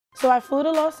So I flew to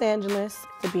Los Angeles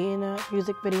to be in a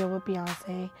music video with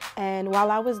Beyoncé. And while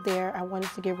I was there, I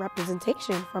wanted to get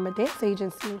representation from a dance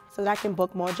agency so that I can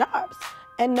book more jobs.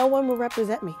 And no one will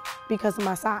represent me because of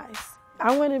my size.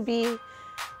 I want to be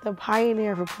the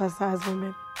pioneer for plus size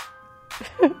women.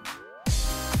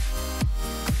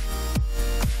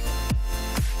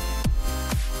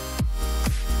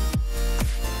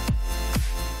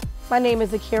 My name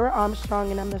is Akira Armstrong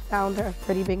and I'm the founder of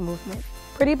Pretty Big Movement.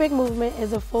 Pretty Big Movement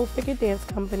is a full-figure dance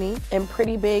company, and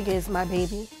Pretty Big is my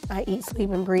baby. I eat, sleep,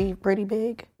 and breathe Pretty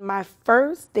Big. My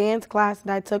first dance class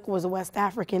that I took was a West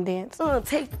African dance. I'm gonna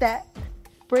take that,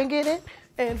 bring it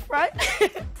in front.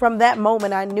 From that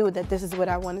moment, I knew that this is what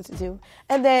I wanted to do.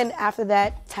 And then after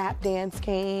that, tap dance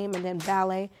came, and then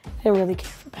ballet. I didn't really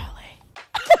care for ballet.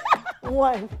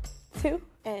 1, 2,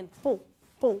 and boom,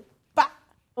 boom.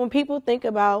 When people think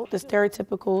about the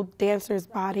stereotypical dancer's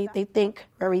body, they think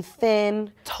very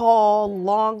thin, tall,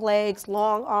 long legs,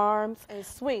 long arms, and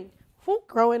swing.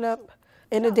 Growing up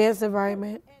in a dance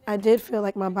environment, I did feel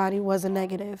like my body was a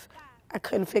negative. I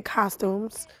couldn't fit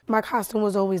costumes. My costume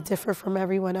was always different from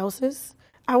everyone else's.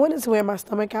 I wanted to wear my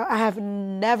stomach out. I have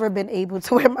never been able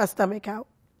to wear my stomach out,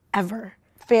 ever.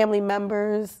 Family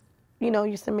members,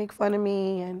 used to make fun of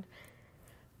me, and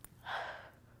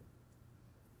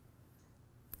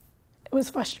it was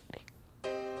frustrating.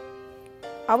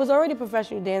 I was already a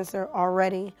professional dancer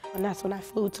already, and that's when I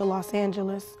flew to Los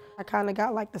Angeles. I kind of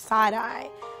got like the side eye,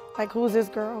 like, who's this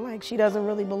girl? Like, she doesn't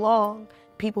really belong.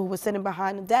 People were sitting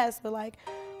behind the desk, but like,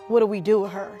 what do we do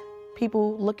with her?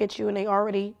 People look at you and they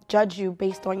already judge you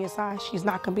based on your size. She's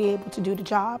not gonna be able to do the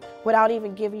job without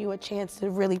even giving you a chance to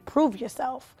really prove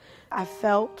yourself. I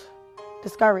felt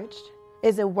discouraged.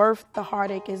 Is it worth the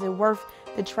heartache? Is it worth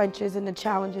the trenches and the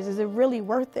challenges? Is it really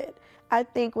worth it? I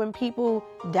think when people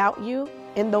doubt you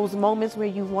in those moments where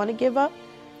you want to give up,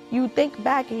 you think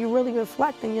back and you really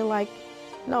reflect and you're like,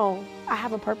 no, I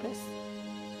have a purpose.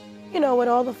 With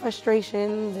all the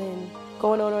frustrations and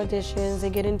going on auditions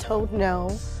and getting told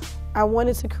no, I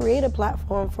wanted to create a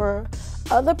platform for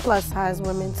other plus size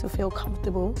women to feel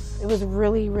comfortable. It was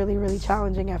really, really, really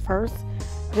challenging at first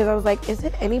because I was like, is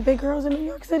there any big girls in New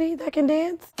York City that can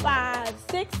dance? 5,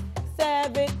 6,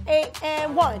 7, 8,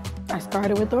 and 1. I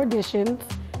started with auditions.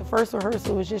 The first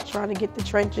rehearsal was just trying to get the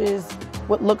trenches,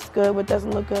 what looks good, what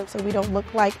doesn't look good, so we don't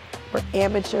look like we're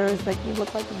amateurs, like we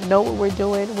look like we know what we're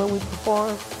doing when we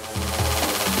perform.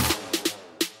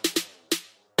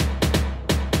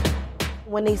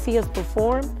 When they see us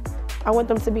perform, I want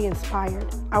them to be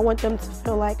inspired. I want them to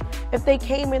feel like if they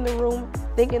came in the room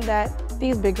thinking that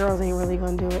these big girls ain't really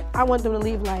gonna do it, I want them to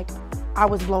leave like, I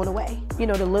was blown away.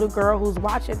 The little girl who's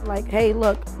watching, like, hey,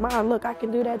 look, Mom, look, I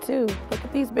can do that too. Look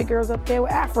at these big girls up there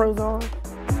with afros on.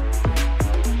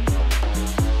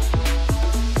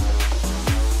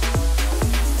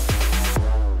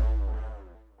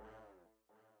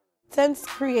 Since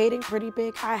creating Pretty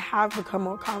Big, I have become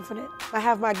more confident. I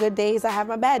have my good days, I have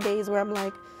my bad days where I'm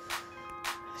like,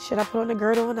 should I put on the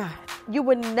girdle or not? You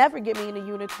would never get me in a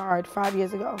unitard 5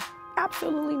 years ago.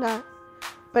 Absolutely not.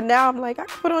 But now I'm like, I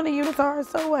can put on a unitard,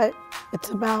 so what? It's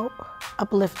about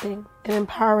uplifting and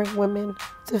empowering women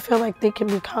to feel like they can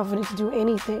be confident to do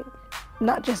anything,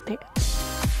 not just dance.